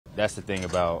that's the thing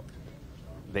about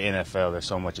the NFL. There's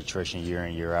so much attrition year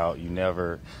in, year out. You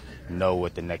never know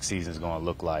what the next season is going to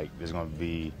look like. There's going to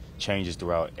be changes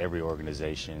throughout every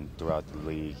organization, throughout the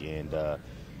league. And,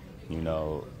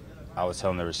 I was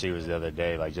telling the receivers the other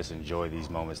day, like, just enjoy these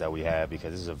moments that we have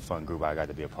because this is a fun group I got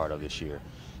to be a part of this year.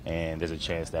 And there's a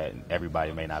chance that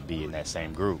everybody may not be in that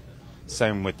same group.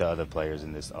 Same with the other players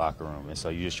in this locker room. And so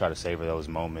you just try to savor those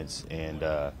moments. And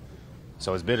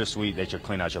so it's bittersweet that you're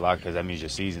cleaning out your locker because that means your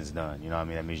season's done. You know what I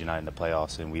mean? That means you're not in the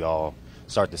playoffs. And we all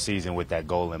start the season with that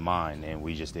goal in mind, and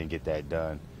we just didn't get that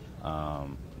done.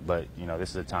 But, this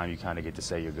is a time you kind of get to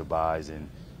say your goodbyes and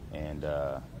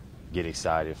get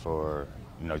excited for,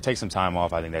 take some time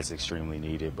off. I think that's extremely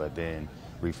needed, but then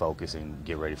refocus and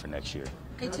get ready for next year.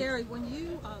 Hey, Terry, when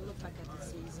you look back at the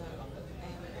season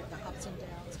and the ups and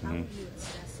downs, how would you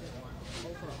assess it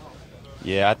overall?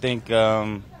 Yeah,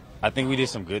 I think we did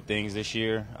some good things this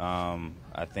year.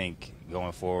 I think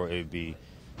going forward it would be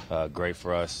great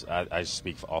for us. I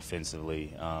speak for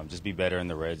offensively. Just be better in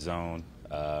the red zone.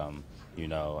 I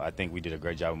think we did a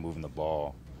great job of moving the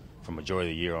ball for majority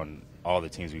of the year on all the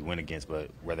teams we went against, but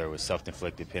whether it was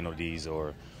self-inflicted penalties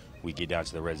or we get down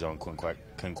to the red zone,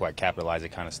 couldn't quite capitalize, it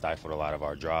kind of stifled a lot of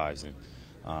our drives. And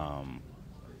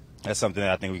that's something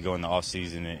that I think we go in the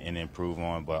offseason and improve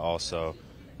on, but also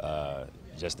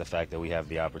just the fact that we have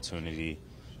the opportunity.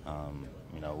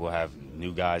 We'll have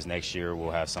new guys next year.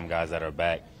 We'll have some guys that are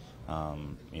back.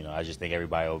 I just think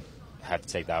everybody will have to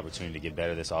take the opportunity to get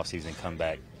better this offseason, come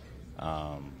back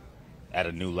at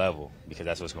a new level, because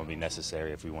that's what's going to be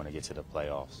necessary if we want to get to the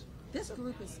playoffs. This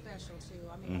group is special, too.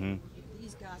 I mean,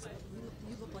 these guys,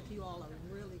 you look like you all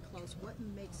are really close. What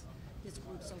makes this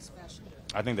group so special?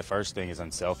 I think the first thing is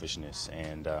unselfishness.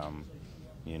 And,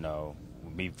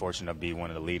 me fortunate to be one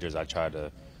of the leaders, I try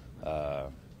to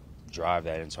drive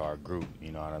that into our group.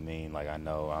 You know what I mean? Like, I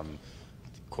know I'm,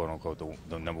 quote-unquote,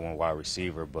 the number one wide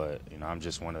receiver, but, I'm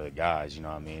just one of the guys. You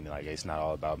know what I mean? Like, it's not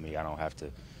all about me. I don't have to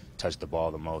touch the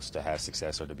ball the most to have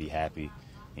success or to be happy.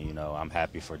 And, I'm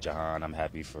happy for Jahan. I'm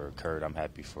happy for Kurt. I'm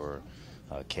happy for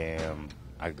Cam.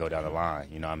 I could go down the line.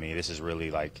 You know what I mean? This is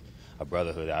really like a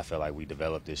brotherhood that I feel like we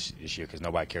developed this year because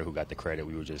nobody cared who got the credit.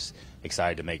 We were just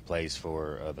excited to make plays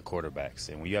for the quarterbacks.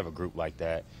 And when you have a group like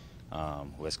that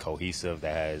who is cohesive,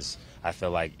 that has, I feel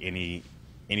like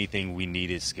anything we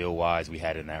needed skill-wise, we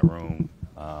had in that room.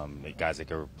 Guys that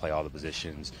could play all the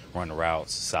positions, run the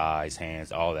routes, size,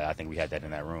 hands, all that. I think we had that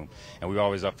in that room. And we were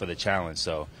always up for the challenge.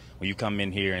 So when you come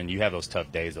in here and you have those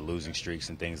tough days, the losing streaks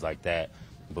and things like that,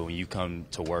 but when you come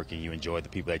to work and you enjoy the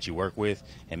people that you work with,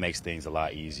 it makes things a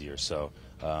lot easier. So,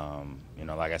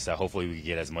 like I said, hopefully we can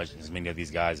get as many of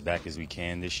these guys back as we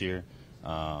can this year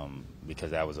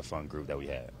because that was a fun group that we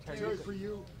had. Terry, for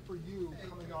you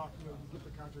coming off, you get the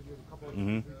contract, you have a couple of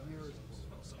good years.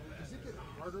 Does it get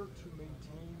harder to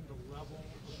maintain the level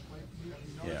of play for you?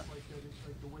 You know,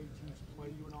 like the way teams play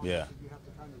you and all that, so you have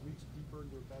to kind of reach deeper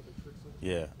into a bag of tricks?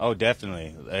 Yeah. Oh,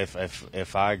 definitely.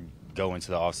 If I go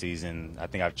into the offseason, I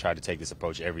think I've tried to take this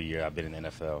approach every year I've been in the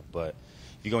NFL, but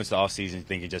if you go into the offseason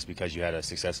thinking just because you had a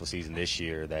successful season this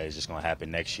year that it's just going to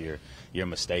happen next year, you're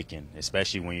mistaken,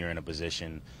 especially when you're in a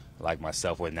position like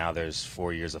myself where now there's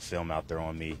 4 years of film out there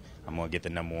on me. I'm going to get the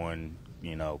number one,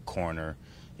 corner.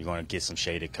 You're going to get some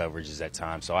shaded coverages at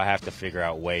times. So I have to figure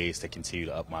out ways to continue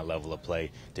to up my level of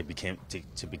play, to continue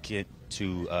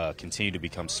to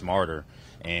become smarter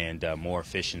and more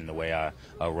efficient in the way I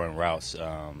run routes.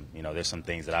 There's some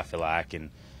things that I feel like I can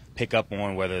pick up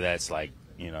on, whether that's like,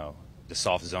 the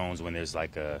soft zones when there's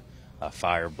like a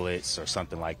fire blitz or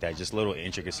something like that, just little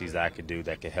intricacies that I could do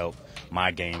that could help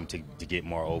my game to get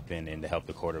more open and to help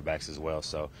the quarterbacks as well.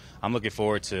 So I'm looking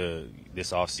forward to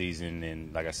this offseason,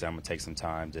 and like I said, I'm going to take some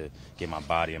time to get my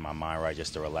body and my mind right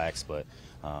just to relax, but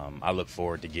I look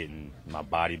forward to getting my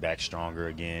body back stronger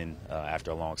again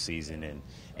after a long season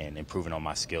and improving on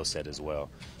my skill set as well.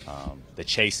 The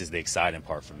chase is the exciting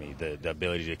part for me. The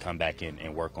ability to come back in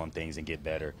and work on things and get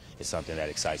better is something that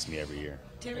excites me every year.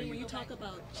 Terry, when you talk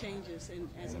about changes and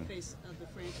as a face of the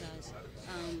franchise,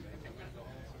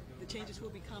 the changes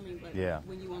will be coming, but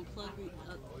when you unplug,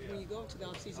 when you go into the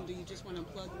offseason, do you just want to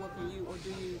unplug work on you, or do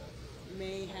you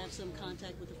may have some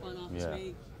contact with the front office,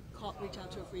 may reach out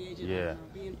to a free agent,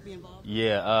 be involved?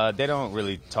 They don't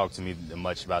really talk to me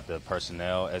much about the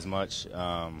personnel as much.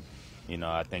 I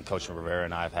think Coach Rivera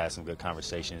and I have had some good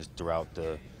conversations throughout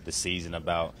the season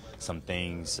about some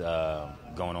things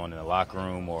going on in the locker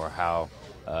room or how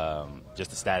just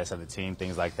the status of the team,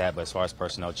 things like that. But as far as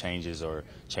personnel changes or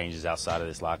changes outside of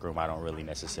this locker room, I don't really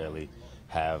necessarily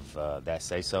have that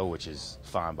say-so, which is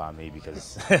fine by me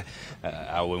because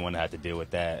I wouldn't want to have to deal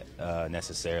with that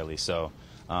necessarily. So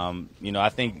I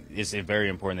think it's very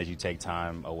important that you take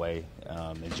time away,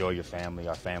 enjoy your family.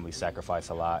 Our family sacrifice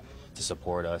a lot to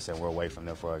support us, and we're away from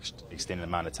them for an extended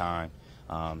amount of time.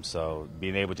 So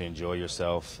being able to enjoy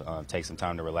yourself, take some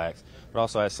time to relax, but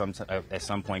also at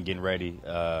some point getting ready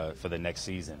for the next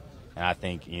season. And I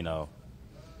think,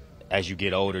 as you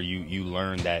get older, you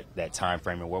learn that time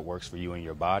frame and what works for you and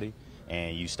your body,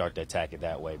 and you start to attack it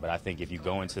that way. But I think if you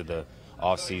go into the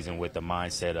off season with the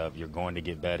mindset of you're going to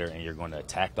get better and you're going to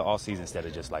attack the off season instead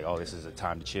of just like, oh, this is a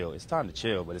time to chill. It's time to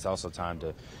chill, but it's also time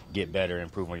to get better,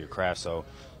 improve on your craft, so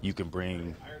you can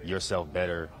bring yourself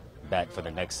better back for the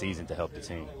next season to help the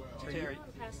team. Terry.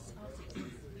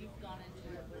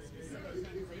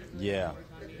 Yeah.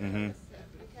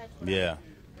 Yeah.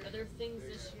 Are there things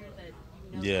this year that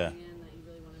you know Yeah. that you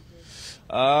really want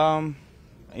to do?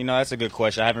 That's a good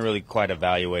question. I haven't really quite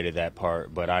evaluated that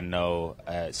part, but I know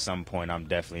at some point I'm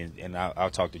definitely, and I'll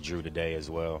talk to Drew today as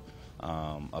well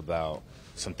about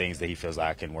some things that he feels like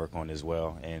I can work on as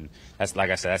well. And that's,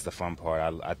 like I said, that's the fun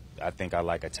part. I think I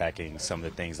like attacking some of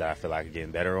the things that I feel like I'm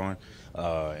getting better on.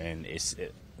 And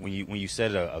when you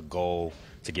set a goal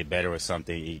to get better at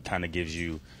something, it kind of gives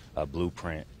you a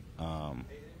blueprint.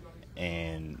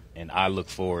 And I look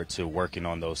forward to working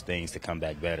on those things to come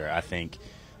back better. I think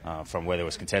from whether it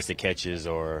was contested catches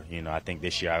or, I think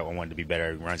this year I wanted to be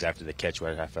better at runs after the catch,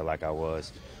 where I felt like I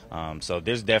was. So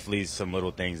there's definitely some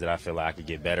little things that I feel like I could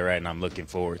get better at, and I'm looking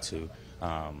forward to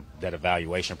that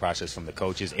evaluation process from the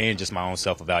coaches and just my own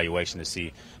self-evaluation to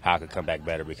see how I could come back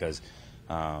better, because,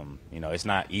 it's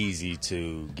not easy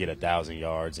to get 1,000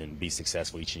 yards and be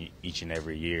successful each and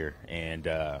every year. And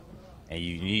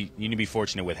you need to be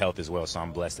fortunate with health as well, so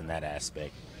I'm blessed in that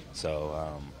aspect.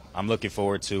 So I'm looking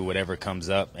forward to whatever comes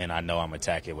up, and I know I'm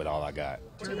attacking it with all I got.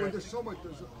 There's so much,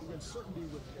 there's uncertainty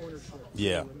with ownership.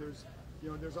 Yeah.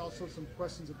 And there's also some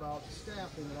questions about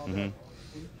staffing and all that.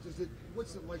 And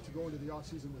what's it like to go into the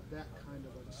offseason with that kind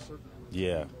of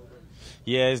uncertainty?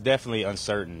 Yeah, it's definitely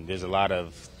uncertain. There's a lot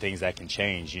of things that can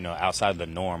change, outside the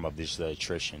norm of this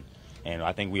attrition. And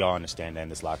I think we all understand that in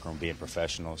this locker room, being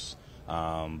professionals.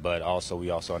 But also we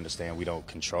also understand we don't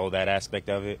control that aspect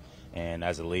of it. And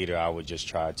as a leader, I would just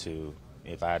try to,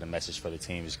 if I had a message for the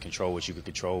team, is control what you could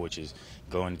control, which is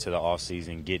going into the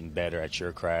offseason, getting better at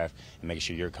your craft, and making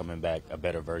sure you're coming back a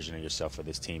better version of yourself for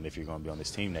this team if you're going to be on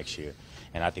this team next year.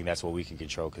 And I think that's what we can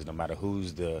control, because no matter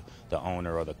who's the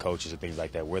owner or the coaches or things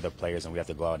like that, we're the players, and we have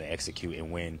to go out and execute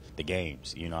and win the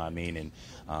games. You know what I mean? And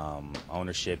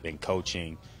ownership and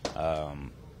coaching,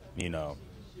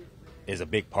 is a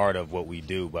big part of what we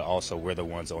do, but also we're the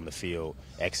ones on the field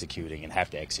executing and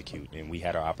have to execute. And we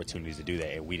had our opportunities to do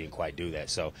that, and we didn't quite do that.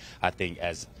 So I think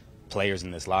as players in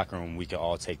this locker room, we can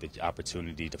all take the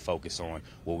opportunity to focus on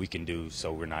what we can do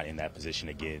so we're not in that position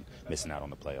again, missing out on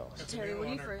the playoffs. Terry,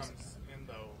 when you first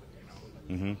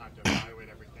time to evaluate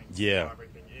everything, see how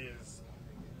everything is.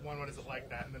 What is it like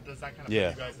that? And then does that kind of put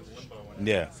you guys in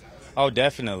limbo? Oh,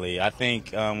 definitely. I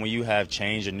think when you have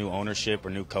change or new ownership or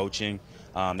new coaching,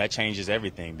 that changes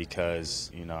everything,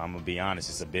 because, I'm going to be honest,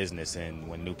 it's a business, and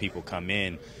when new people come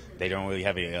in, they don't really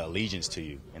have any allegiance to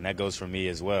you. And that goes for me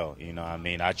as well.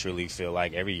 I truly feel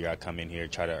like every year I come in here,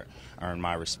 try to earn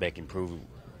my respect and prove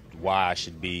why I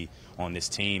should be on this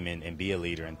team and be a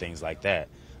leader and things like that.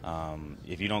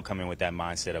 If you don't come in with that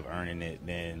mindset of earning it,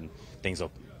 then things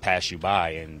will pass you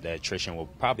by, and the attrition will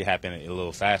probably happen a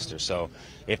little faster. So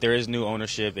if there is new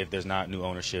ownership, if there's not new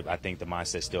ownership, I think the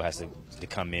mindset still has to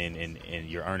come in, and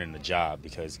you're earning the job,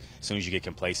 because as soon as you get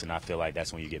complacent, I feel like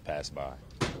that's when you get passed by.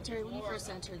 Terry, when you first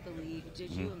entered the league,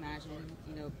 did you imagine,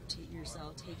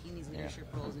 yourself taking these leadership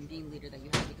roles and being leader that you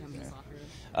had to become in this locker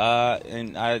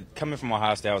room? And coming from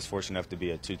Ohio State, I was fortunate enough to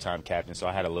be a two-time captain, so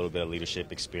I had a little bit of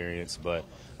leadership experience, but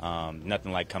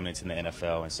nothing like coming into the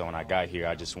NFL. And so when I got here,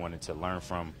 I just wanted to learn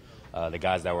from the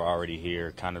guys that were already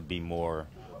here, kind of be more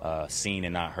seen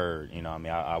and not heard.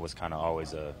 I was kind of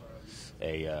always a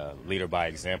leader by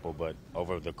example, but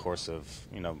over the course of,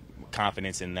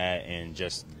 confidence in that and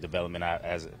just development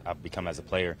as I've become as a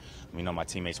player, my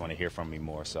teammates want to hear from me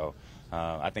more. So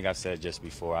I think I've said just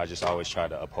before, I just always try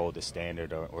to uphold the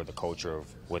standard or the culture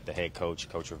of what the head coach,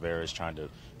 Coach Rivera, is trying to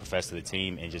profess to the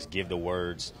team, and just give the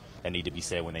words that need to be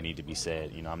said when they need to be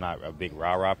said. I'm not a big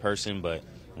rah-rah person, but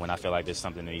when I feel like there's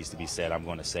something that needs to be said, I'm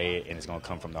going to say it, and it's going to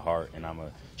come from the heart, and I'm going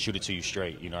to shoot it to you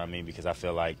straight, because I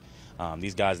feel like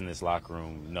these guys in this locker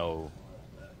room know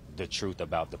the truth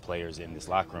about the players in this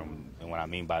locker room. And what I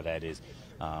mean by that is,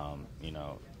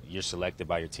 you're selected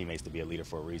by your teammates to be a leader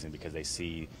for a reason, because they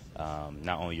see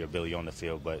not only your ability on the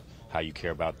field, but how you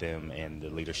care about them and the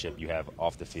leadership you have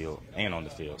off the field and on the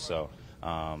field. So,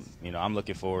 I'm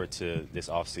looking forward to this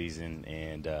offseason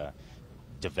and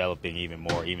developing even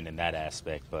more, even in that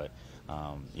aspect. But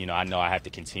you know I have to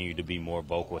continue to be more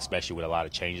vocal, especially with a lot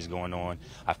of changes going on.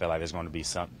 I feel like there's going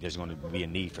to be a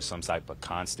need for some type of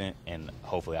constant, and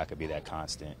hopefully I could be that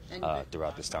constant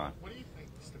throughout this time. What do you think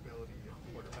the stability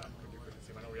of quarterback could do for the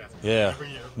team? I know we ask every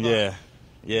year.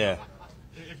 Yeah.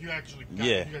 If you actually got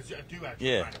it, you guys do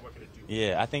actually find it, what could it do?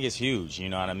 Yeah, I think it's huge. You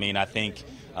know what I mean? I think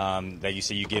that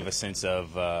you give a sense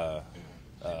of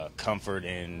comfort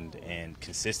and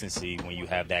consistency when you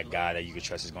have that guy that you can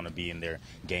trust is going to be in there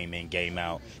game in, game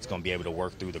out. It's going to be able to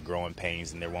work through the growing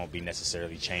pains, and there won't be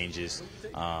necessarily changes.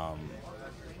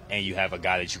 And you have a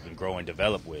guy that you can grow and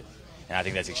develop with. And I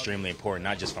think that's extremely important,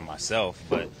 not just for myself,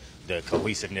 but the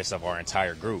cohesiveness of our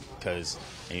entire group. Because,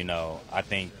 you know, I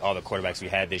think all the quarterbacks we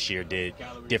had this year did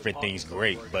different things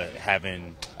great, but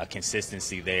having a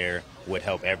consistency there would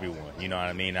help everyone. You know what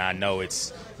I mean? I know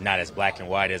it's not as black and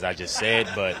white as I just said,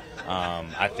 but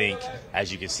I think,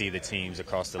 as you can see, the teams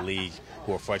across the league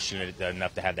who are fortunate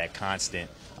enough to have that constant,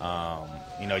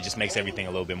 you know, it just makes everything a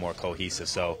little bit more cohesive.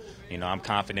 So, you know, I'm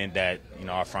confident that, you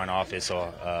know, our front office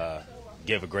will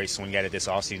give a great swing at it this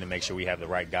offseason to make sure we have the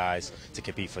right guys to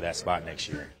compete for that spot next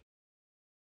year.